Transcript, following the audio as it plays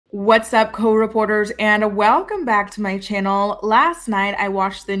What's up, co-reporters, and welcome back to my channel. Last night, I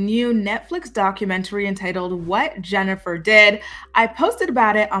watched the new Netflix documentary entitled What Jennifer Did. I posted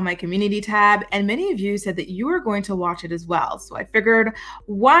about it on my community tab, and many of you said that you were going to watch it as well. So I figured,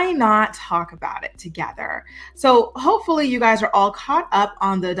 why not talk about it together? So hopefully you guys are all caught up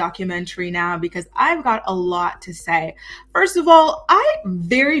on the documentary now because I've got a lot to say. First of all, I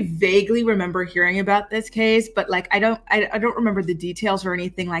very vaguely remember hearing about this case, but I don't remember the details or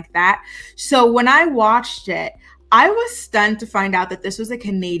anything like that. So when I watched it, I was stunned to find out that this was a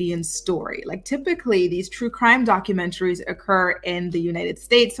Canadian story. Like typically these true crime documentaries occur in the United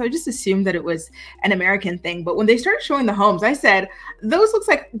States. So I just assumed that it was an American thing. But when they started showing the homes, I said, those look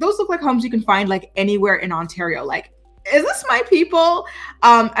like homes you can find like anywhere in Ontario. Like, is this my people?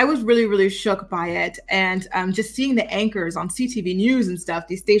 I was really shook by it. And just seeing the anchors on CTV News and stuff,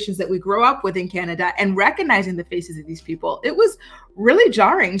 these stations that we grow up with in Canada, and recognizing the faces of these people, it was really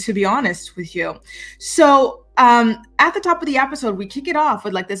jarring, to be honest with you. So at the top of the episode, we kick it off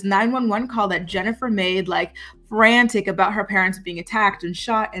with like this 911 call that Jennifer made, like frantic about her parents being attacked and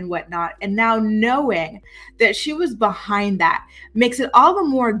shot and whatnot. And now knowing that she was behind that makes it all the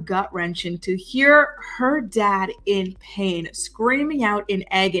more gut-wrenching to hear her dad in pain, screaming out in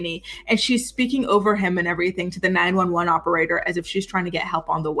agony, and she's speaking over him and everything to the 911 operator as if she's trying to get help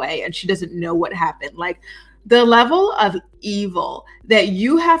on the way and she doesn't know what happened. Like, the level of evil that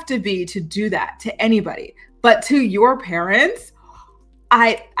you have to be to do that to anybody, but to your parents,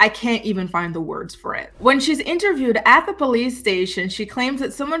 I can't even find the words for it. When she's interviewed at the police station, she claims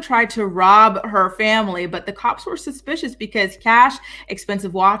that someone tried to rob her family, but the cops were suspicious because cash,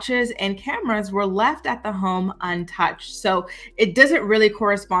 expensive watches, and cameras were left at the home untouched. So it doesn't really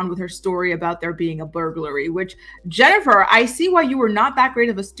correspond with her story about there being a burglary, which, Jennifer, I see why you were not that great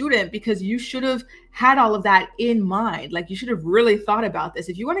of a student, because you should have had all of that in mind. Like, you should have really thought about this.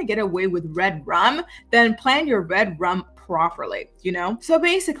 If you want to get away with red rum, then plan your red rum properly, you know? So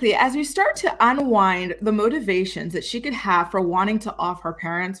basically, as we start to unwind the motivations that she could have for wanting to off her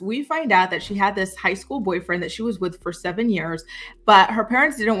parents, we find out that she had this high school boyfriend that she was with for 7 years, but her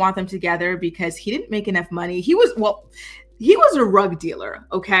parents didn't want them together because he didn't make enough money. He was a rug dealer,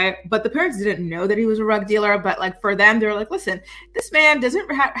 okay? But the parents didn't know that he was a rug dealer, but like for them, they're like, listen, this man doesn't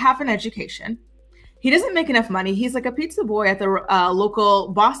have an education. He doesn't make enough money. He's like a pizza boy at the local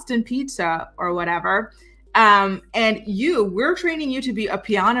Boston Pizza or whatever. And we're training you to be a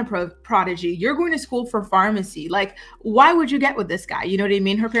piano prodigy. You're going to school for pharmacy. Like, why would you get with this guy? You know what I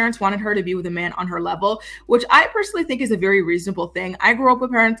mean? Her parents wanted her to be with a man on her level, which I personally think is a very reasonable thing. I grew up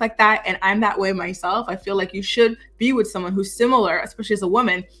with parents like that, and I'm that way myself. I feel like you should be with someone who's similar, especially as a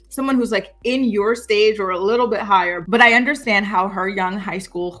woman, someone who's like in your stage or a little bit higher. But I understand how her young high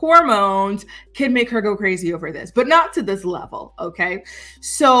school hormones can make her go crazy over this, but not to this level, okay?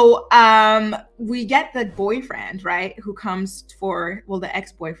 So we get the boyfriend, right, who comes for, well, the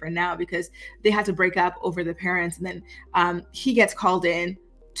ex-boyfriend now, because they had to break up over the parents, and then he gets called in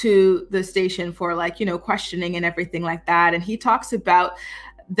to the station for, like, you know, questioning and everything like that. And he talks about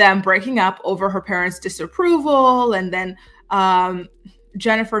them breaking up over her parents' disapproval, and then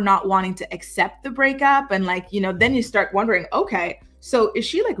Jennifer not wanting to accept the breakup. And like, you know, then you start wondering, okay, so is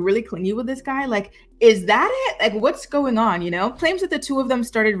she like really clingy with this guy? Like, is that it? Like, what's going on, you know? Claims that the two of them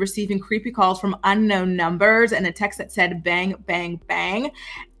started receiving creepy calls from unknown numbers and a text that said bang, bang, bang.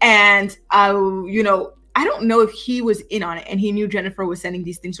 And, you know, I don't know if he was in on it and he knew Jennifer was sending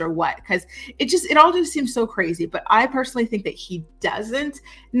these things or what, because it all just seems so crazy. But I personally think that he doesn't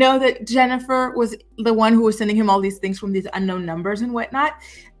know that Jennifer was the one who was sending him all these things from these unknown numbers and whatnot.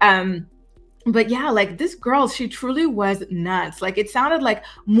 But yeah, like, this girl, she truly was nuts. Like, it sounded like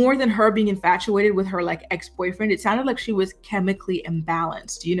more than her being infatuated with her like ex-boyfriend, it sounded like she was chemically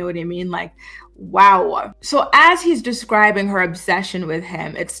imbalanced. You know what I mean? Like, wow. So as he's describing her obsession with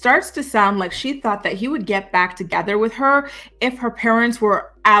him, it starts to sound like she thought that he would get back together with her if her parents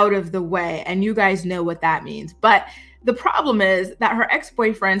were out of the way. And you guys know what that means. But the problem is that her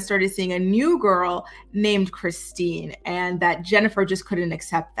ex-boyfriend started seeing a new girl named Christine, and that Jennifer just couldn't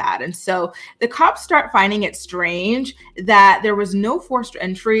accept that. And so the cops start finding it strange that there was no forced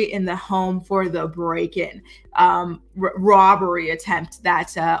entry in the home for the break-in robbery attempt that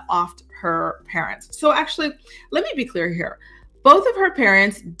offed her parents. So actually, let me be clear here. Both of her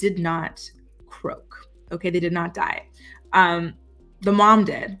parents did not croak. Okay, they did not die. The mom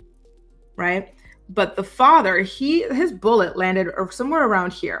did, right? But the father, his bullet landed somewhere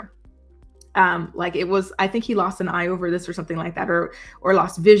around here. Like it was, I think he lost an eye over this or something like that, or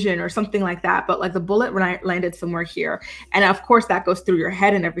lost vision or something like that. But like the bullet landed somewhere here, and of course that goes through your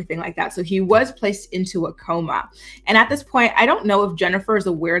head and everything like that. So he was placed into a coma. And at this point, I don't know if Jennifer is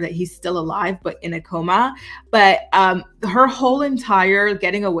aware that he's still alive, but in a coma. But her whole entire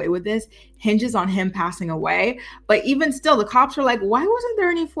getting away with this hinges on him passing away. But even still, the cops are like, why wasn't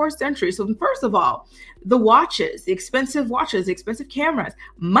there any forced entry? So first of all, the watches, the expensive cameras,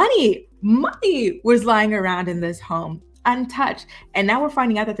 money was lying around in this home untouched. And now we're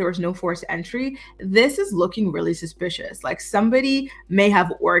finding out that there was no forced entry. This is looking really suspicious. Like somebody may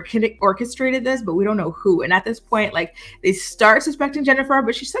have orchestrated this, but we don't know who. And at this point, like they start suspecting Jennifer,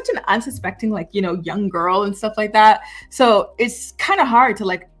 but she's such an unsuspecting, like, you know, young girl and stuff like that. So it's kind of hard to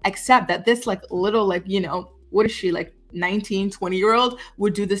like accept that this like little, like, you know, what is she, like 19, 20-year-old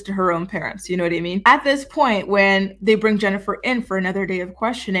would do this to her own parents. You know what I mean? At this point, when they bring Jennifer in for another day of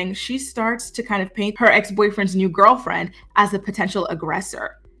questioning, she starts to kind of paint her ex-boyfriend's new girlfriend as a potential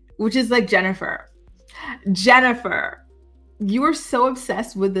aggressor, which is like, Jennifer, you are so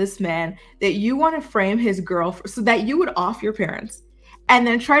obsessed with this man that you want to frame his girlfriend so that you would off your parents and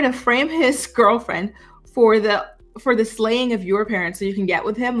then try to frame his girlfriend for the slaying of your parents so you can get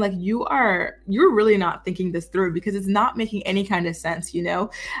with him. Like you're really not thinking this through, because it's not making any kind of sense, you know?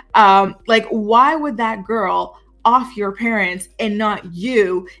 Like why would that girl off your parents and not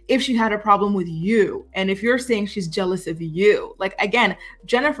you if she had a problem with you? And if you're saying she's jealous of you, like, again,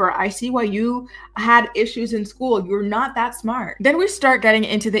 Jennifer, I see why you had issues in school. You're not that smart. Then we start getting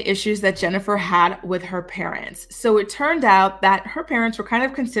into the issues that Jennifer had with her parents. So it turned out that her parents were kind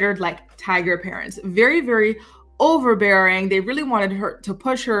of considered like tiger parents, very, very overbearing. They really wanted her to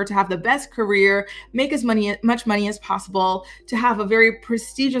push her to have the best career, make as much money as possible, to have a very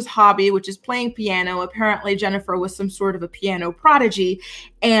prestigious hobby, which is playing piano. Apparently, Jennifer was some sort of a piano prodigy,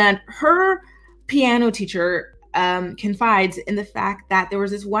 and her piano teacher confides in the fact that there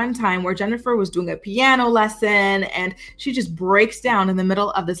was this one time where Jennifer was doing a piano lesson and she just breaks down in the middle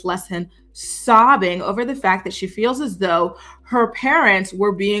of this lesson, sobbing over the fact that she feels as though her parents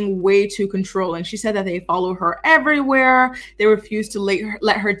were being way too controlling. She said that they follow her everywhere. They refused to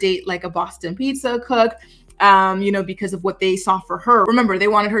let her date like a Boston Pizza cook, you know, because of what they saw for her. Remember, they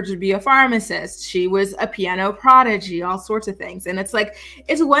wanted her to be a pharmacist. She was a piano prodigy, all sorts of things. And it's like,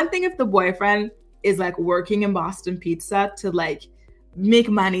 it's one thing if the boyfriend is like working in Boston Pizza to like make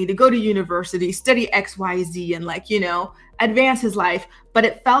money, to go to university, study XYZ, and like, you know, advance his life. But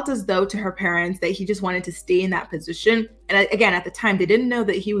it felt as though to her parents that he just wanted to stay in that position. And again, at the time, they didn't know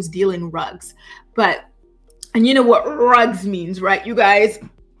that he was dealing rugs. And you know what rugs means, right, you guys?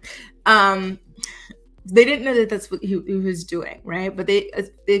 They didn't know that that's what he was doing, right? But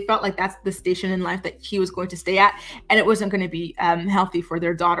they felt like that's the station in life that he was going to stay at, and it wasn't going to be healthy for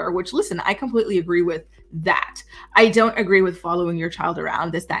their daughter, which, listen, I completely agree with that. I don't agree with following your child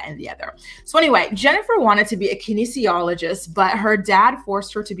around, this, that, and the other. So anyway, Jennifer wanted to be a kinesiologist, but her dad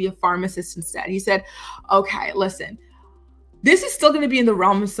forced her to be a pharmacist instead. He said, okay, listen, this is still going to be in the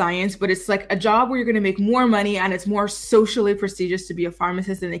realm of science, but it's like a job where you're going to make more money, and it's more socially prestigious to be a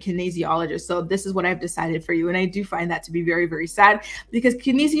pharmacist than a kinesiologist. So this is what I've decided for you. And I do find that to be very, very sad, because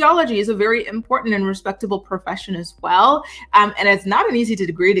kinesiology is a very important and respectable profession as well. And it's not an easy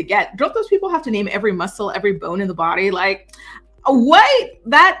degree to get. Don't those people have to name every muscle, every bone in the body? Like, what?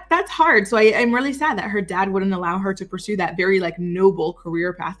 That's hard. So I'm really sad that her dad wouldn't allow her to pursue that very like noble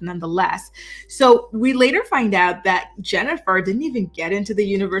career path nonetheless. So we later find out that Jennifer didn't even get into the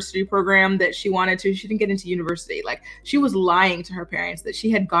university program that she wanted to. She didn't get into university. Like, she was lying to her parents that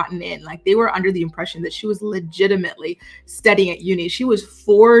she had gotten in. Like, they were under the impression that she was legitimately studying at uni. She was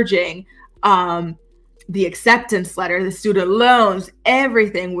forging the acceptance letter, the student loans,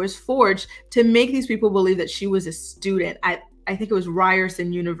 everything was forged to make these people believe that she was a student. I think it was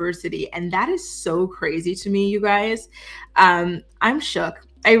Ryerson University. And that is so crazy to me, you guys. I'm shook.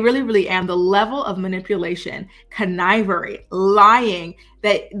 I really, really am. The level of manipulation, connivery, lying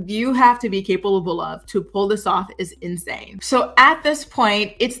that you have to be capable of to pull this off is insane. So at this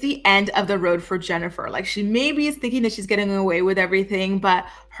point, it's the end of the road for Jennifer. Like, she maybe is thinking that she's getting away with everything, but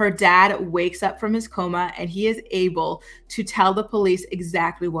her dad wakes up from his coma and he is able to tell the police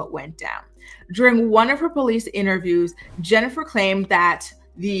exactly what went down. During one of her police interviews, Jennifer claimed that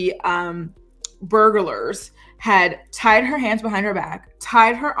the burglars had tied her hands behind her back,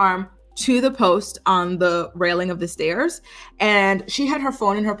 tied her arm to the post on the railing of the stairs, and she had her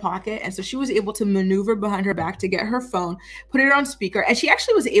phone in her pocket, and so she was able to maneuver behind her back to get her phone, put it on speaker, and she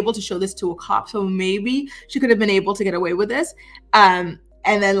actually was able to show this to a cop, so maybe she could have been able to get away with this, and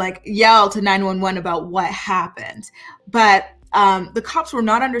then like yell to 911 about what happened. But The cops were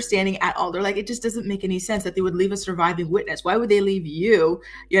not understanding at all. They're like, it just doesn't make any sense that they would leave a surviving witness. Why would they leave you,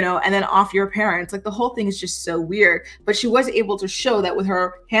 and then off your parents? Like, the whole thing is just so weird. But she was able to show that with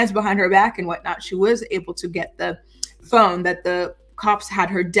her hands behind her back and whatnot, she was able to get the phone that the cops had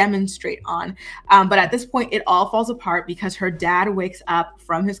her demonstrate on. But at this point, it all falls apart because her dad wakes up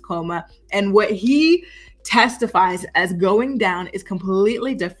from his coma, and what he testifies as going down is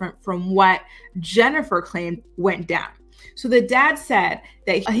completely different from what Jennifer claimed went down. So the dad said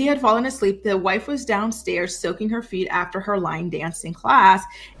that he had fallen asleep. The wife was downstairs soaking her feet after her line dancing class.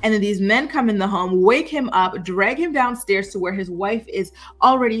 And then these men come in the home, wake him up, drag him downstairs to where his wife is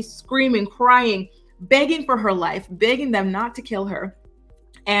already screaming, crying, begging for her life, begging them not to kill her.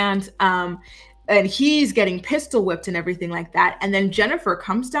 And he's getting pistol whipped and everything like that. And then Jennifer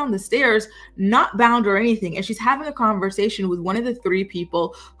comes down the stairs, not bound or anything. And she's having a conversation with one of the 3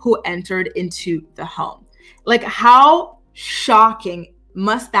 people who entered into the home. Like, how shocking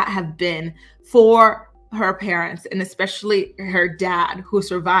must that have been for her parents, and especially her dad, who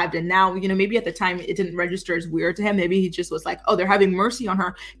survived? And now, maybe at the time it didn't register as weird to him. Maybe he just was like, oh, they're having mercy on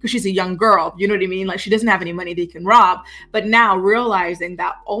her because she's a young girl. You know what I mean? Like, she doesn't have any money they can rob. But now realizing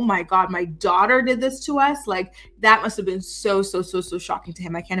that, oh my God, my daughter did this to us, like, that must have been so shocking to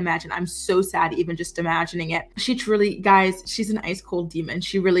him. I can't imagine. I'm so sad even just imagining it. She truly, guys, she's an ice cold demon.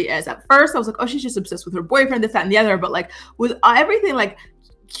 She really is. At first I was like, oh, she's just obsessed with her boyfriend, this, that, and the other. But like, with everything like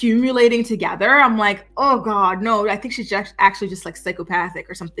accumulating together, I'm like, oh God, no, I think she's actually just like psychopathic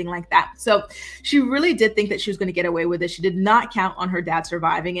or something like that. So she really did think that she was going to get away with it. She did not count on her dad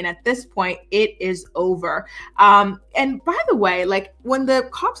surviving. And at this point, it is over. And by the way, like, when the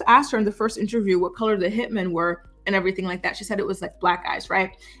cops asked her in the first interview what color the hitmen were and everything like that, she said it was like black guys,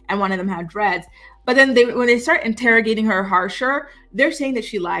 right? And one of them had dreads. But then when they start interrogating her harsher, they're saying that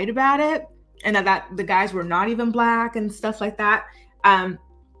she lied about it and that the guys were not even black and stuff like that.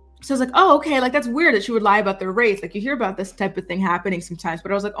 So I was like, oh, okay, like, that's weird that she would lie about their race. Like, you hear about this type of thing happening sometimes,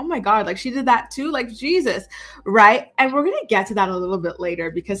 but I was like, oh my God, like, she did that too, like, Jesus, right? And we're gonna get to that a little bit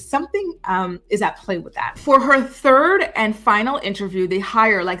later because something is at play with that. For her third and final interview, they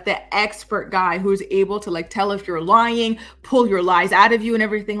hire like the expert guy who's able to like tell if you're lying, pull your lies out of you and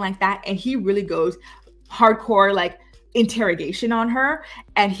everything like that. And he really goes hardcore, like, interrogation on her,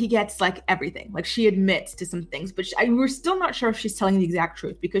 and he gets like everything. Like, she admits to some things, but we're still not sure if she's telling the exact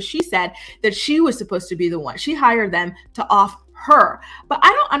truth because she said that she was supposed to be the one. She hired them to off her. But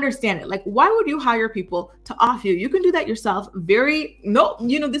I don't understand it. Like, why would you hire people to off you? You can do that yourself. This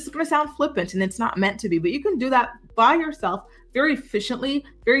is going to sound flippant and it's not meant to be, but you can do that by yourself very efficiently,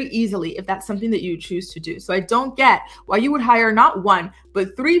 very easily, if that's something that you choose to do. So I don't get why you would hire not 1,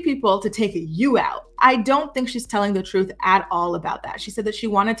 but 3 people to take you out. I don't think she's telling the truth at all about that. She said that she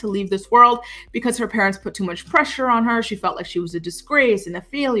wanted to leave this world because her parents put too much pressure on her. She felt like she was a disgrace and a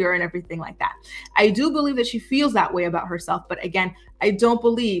failure and everything like that. I do believe that she feels that way about herself, but again, I don't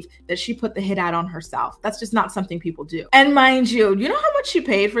believe that she put the hit out on herself. That's just not something people do. And mind you, you know how much she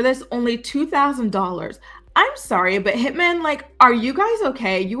paid for this? Only $2,000. I'm sorry, but hitmen, like, are you guys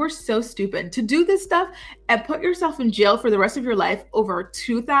okay? You are so stupid to do this stuff and put yourself in jail for the rest of your life over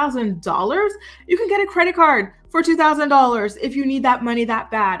 $2,000. You can get a credit card for $2,000 if you need that money that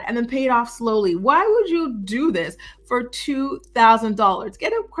bad and then pay it off slowly. Why would you do this for $2,000?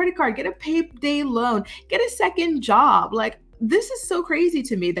 Get a credit card, get a payday loan, get a second job. Like, this is so crazy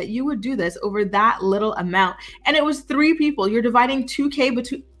to me that you would do this over that little amount. And it was 3 people. You're dividing $2,000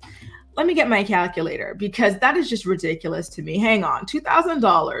 between. Let me get my calculator because that is just ridiculous to me. Hang on.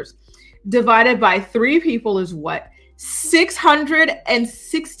 $2,000 divided by 3 people is what?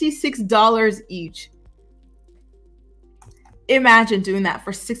 $666 each. Imagine doing that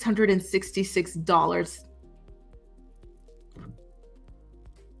for $666.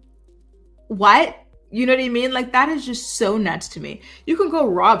 What? You know what I mean? Like, that is just so nuts to me. You can go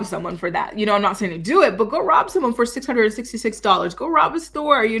rob someone for that. I'm not saying to do it, but go rob someone for $666. Go rob a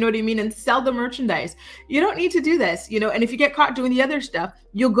store, you know what I mean? And sell the merchandise. You don't need to do this, and if you get caught doing the other stuff,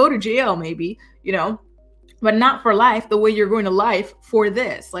 you'll go to jail maybe, but not for life the way you're going to life for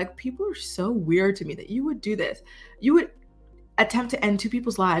this. Like, people are so weird to me that you would do this. You would attempt to end 2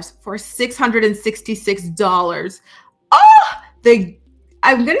 people's lives for $666.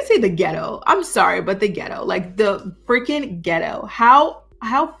 I'm going to say the ghetto. I'm sorry, but the ghetto, like the freaking ghetto. How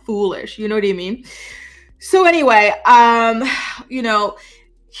foolish, you know what I mean? So anyway,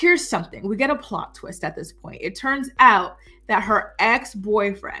 here's something. We get a plot twist at this point. It turns out that her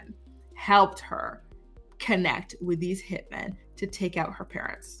ex-boyfriend helped her connect with these hitmen to take out her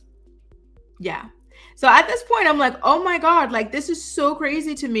parents. Yeah. So at this point, I'm like, oh my God, like, this is so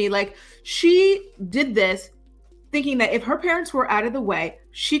crazy to me. Like, she did this thinking that if her parents were out of the way,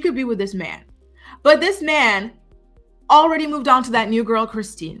 she could be with this man. But this man already moved on to that new girl,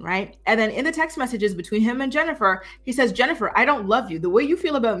 Christine, right? And then in the text messages between him and Jennifer, he says, Jennifer, I don't love you. The way you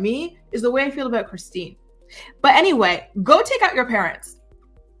feel about me is the way I feel about Christine. But anyway, go take out your parents.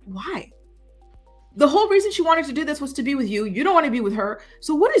 Why? The whole reason she wanted to do this was to be with you. You don't want to be with her.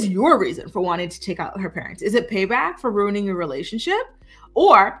 So what is your reason for wanting to take out her parents? Is it payback for ruining your relationship?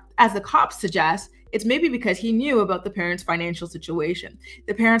 Or, as the cops suggest, it's maybe because he knew about the parents' financial situation.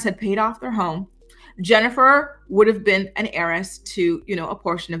 The parents had paid off their home. Jennifer would have been an heiress to, a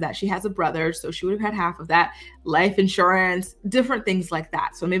portion of that. She has a brother, so she would have had half of that. Life insurance, different things like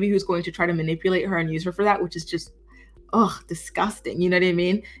that. So maybe he was going to try to manipulate her and use her for that, which is just, disgusting. You know what I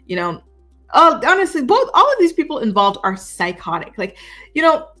mean? Honestly, all of these people involved are psychotic. Like,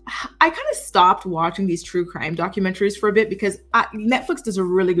 I kind of stopped watching these true crime documentaries for a bit because Netflix does a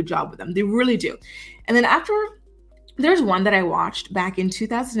really good job with them. They really do. And then there's one that I watched back in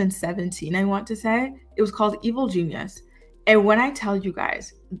 2017, I want to say. It was called Evil Genius. And when I tell you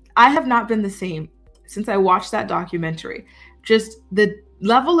guys, I have not been the same since I watched that documentary. Just the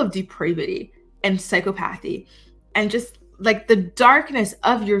level of depravity and psychopathy and just like the darkness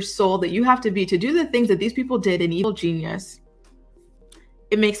of your soul that you have to be to do the things that these people did in Evil Genius.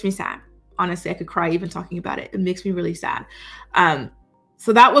 It makes me sad. Honestly, I could cry even talking about it. It makes me really sad.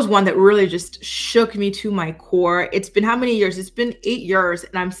 So that was one that really just shook me to my core. It's been how many years? It's been 8 years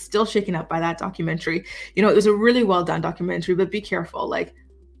and I'm still shaken up by that documentary. It was a really well done documentary, but be careful. Like,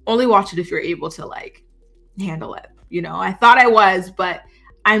 only watch it if you're able to handle it. I thought I was, but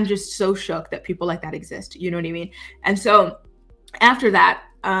I'm just so shook that people like that exist. You know what I mean? And so after that,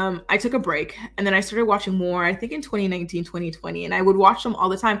 I took a break and then I started watching more, I think in 2019, 2020, and I would watch them all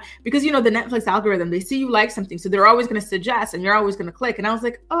the time because, the Netflix algorithm, they see you like something. So they're always going to suggest and you're always going to click. And I was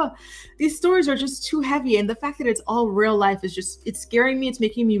like, these stories are just too heavy. And the fact that it's all real life is just, it's scaring me. It's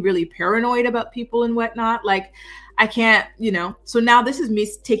making me really paranoid about people and whatnot. Like, I can't, so now this is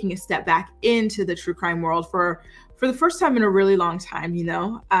me taking a step back into the true crime world for the first time in a really long time,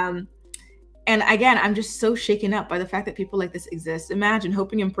 And again, I'm just so shaken up by the fact that people like this exist. Imagine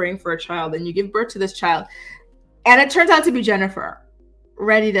hoping and praying for a child and you give birth to this child and it turns out to be Jennifer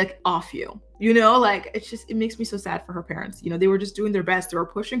ready to off you, it makes me so sad for her parents. They were just doing their best. They were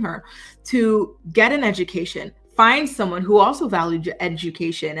pushing her to get an education, find someone who also valued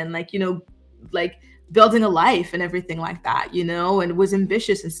education and building a life and everything like that, and was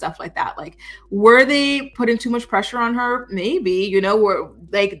ambitious and stuff like that. Like, were they putting too much pressure on her? Maybe,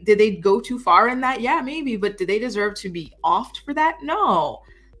 did they go too far in that? Yeah, maybe. But did they deserve to be offed for that? No.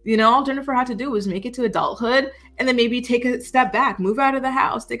 All Jennifer had to do was make it to adulthood and then maybe take a step back, move out of the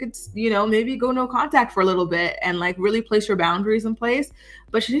house. They could, maybe go no contact for a little bit and really place her boundaries in place.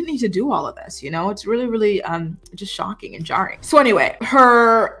 But she didn't need to do all of this, It's really, really just shocking and jarring. So anyway,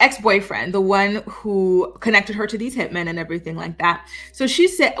 her ex-boyfriend, the one who connected her to these hitmen and everything like that. So she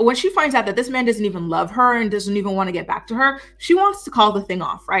said, when she finds out that this man doesn't even love her and doesn't even want to get back to her, she wants to call the thing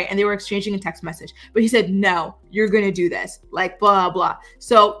off, right? And they were exchanging a text message. But he said, no, you're going to do this, blah, blah.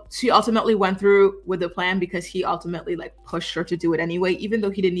 So she ultimately went through with the plan because he ultimately pushed her to do it anyway, even though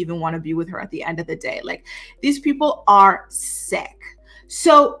he didn't even want to be with her at the end of the day. These people are sick.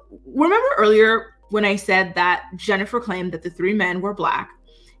 So remember earlier when I said that Jennifer claimed that the 3 men were Black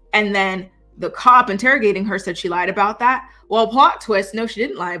and then the cop interrogating her said she lied about that? Well, plot twist, no, she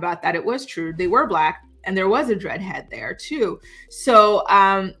didn't lie about that. It was true. They were Black and there was a dreadhead there too. So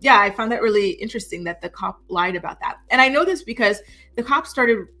yeah, I found that really interesting that the cop lied about that. And I know this because the cop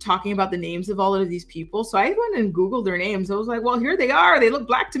started talking about the names of all of these people. So I went and Googled their names. I was like, well, here they are. They look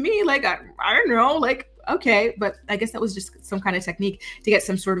Black to me. I don't know, okay, but I guess that was just some kind of technique to get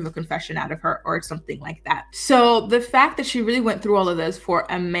some sort of a confession out of her or something like that. So the fact that she really went through all of this for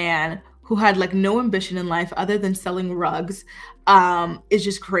a man who had no ambition in life other than selling rugs is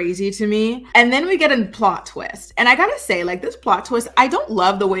just crazy to me. And then we get a plot twist. And I gotta say, this plot twist, I don't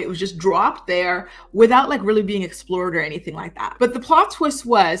love the way it was just dropped there without really being explored or anything like that. But the plot twist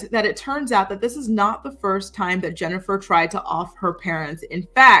was that it turns out that this is not the first time that Jennifer tried to off her parents. In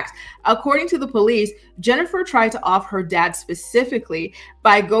fact, according to the police, Jennifer tried to off her dad specifically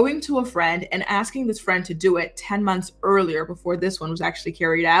by going to a friend and asking this friend to do it 10 months earlier before this one was actually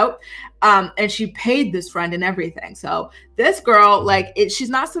carried out. And she paid this friend and everything. So this girl, she's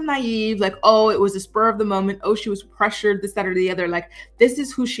not so naive, oh, it was a spur of the moment. Oh, she was pressured, this, that, or the other. This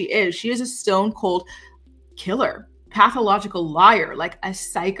is who she is. She is a stone cold killer, pathological liar, a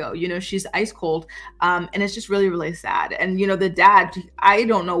psycho. She's ice cold. And it's just really, really sad. And, the dad, I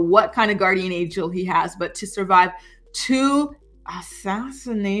don't know what kind of guardian angel he has, but to survive 2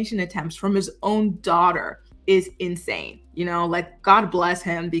 assassination attempts from his own daughter is insane. You know, like, God bless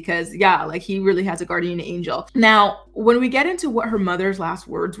him, because yeah, like, he really has a guardian angel. Now, when we get into what her mother's last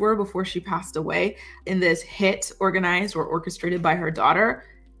words were before she passed away in this hit organized or orchestrated by her daughter,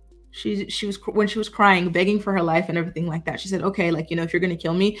 she was, when she was crying, begging for her life and everything like that, she said, okay, like, you know, if you're going to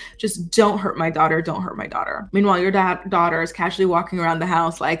kill me, just don't hurt my daughter. Don't hurt my daughter. Meanwhile, your daughter is casually walking around the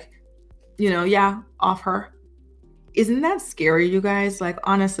house like, you know, yeah, off her. Isn't that scary, you guys? Like,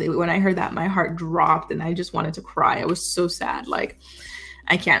 honestly, when I heard that, my heart dropped and I just wanted to cry. I was so sad. Like,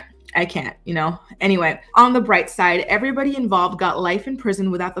 I can't, you know. Anyway, on the bright side, everybody involved got life in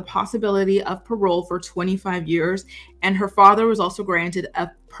prison without the possibility of parole for 25 years. And her father was also granted a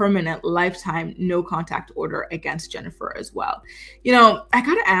permanent lifetime no contact order against Jennifer as well. You know, I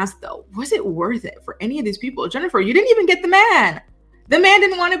gotta ask though, was it worth it for any of these people? Jennifer, you didn't even get the man. The man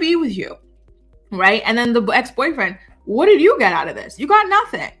didn't want to be with you. Right? And then the ex-boyfriend, what did you get out of this? You got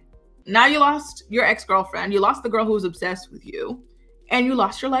nothing. Now you lost your ex-girlfriend. You lost the girl who was obsessed with you. And you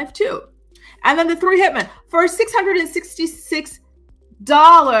lost your life too. And then the 3 hitmen for $666.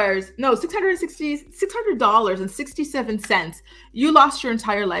 No, $600.67. You lost your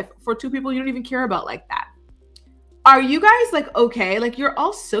entire life for 2 people you don't even care about like that. Are you guys like, okay? Like, you're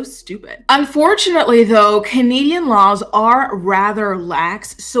all so stupid. Unfortunately, though, Canadian laws are rather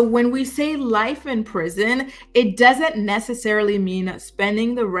lax. So when we say life in prison, it doesn't necessarily mean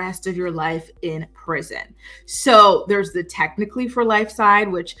spending the rest of your life in prison. So there's the technically for life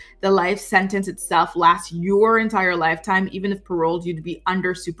side, which the life sentence itself lasts your entire lifetime, even if paroled, you'd be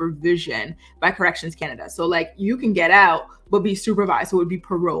under supervision by Corrections Canada. So like, you can get out, but be supervised. So it would be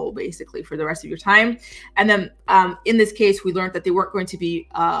parole basically for the rest of your time. And then in this case, we learned that they weren't going to be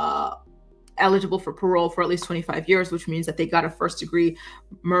eligible for parole for at least 25 years, which means that they got a first-degree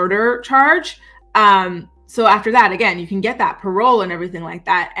murder charge. So after that, again, you can get that parole and everything like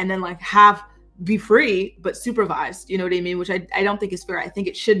that, and then like be free, but supervised, you know what I mean? Which I don't think is fair. I think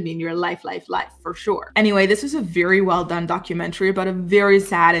it should mean your life for sure. Anyway, this was a very well done documentary about a very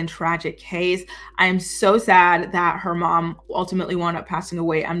sad and tragic case. I am so sad that her mom ultimately wound up passing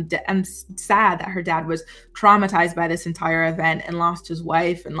away. I'm sad that her dad was traumatized by this entire event and lost his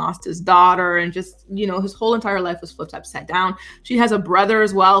wife and lost his daughter, and just, you know, his whole entire life was flipped upside down. She has a brother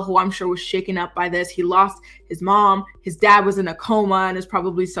as well who I'm sure was shaken up by this. He lost his mom. His dad was in a coma and is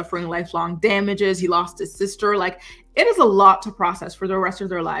probably suffering lifelong damages. He lost his sister. Like, it is a lot to process for the rest of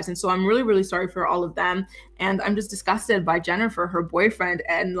their lives. And so I'm really, really sorry for all of them. And I'm just disgusted by Jennifer, her boyfriend,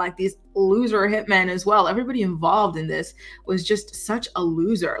 and like these loser hitmen as well. Everybody involved in this was just such a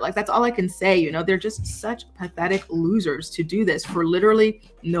loser. Like, that's all I can say. You know, they're just such pathetic losers to do this for literally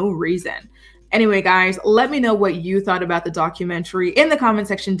no reason. Anyway, guys, let me know what you thought about the documentary in the comment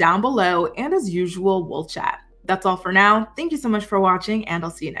section down below. And as usual, we'll chat. That's all for now. Thank you so much for watching, and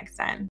I'll see you next time.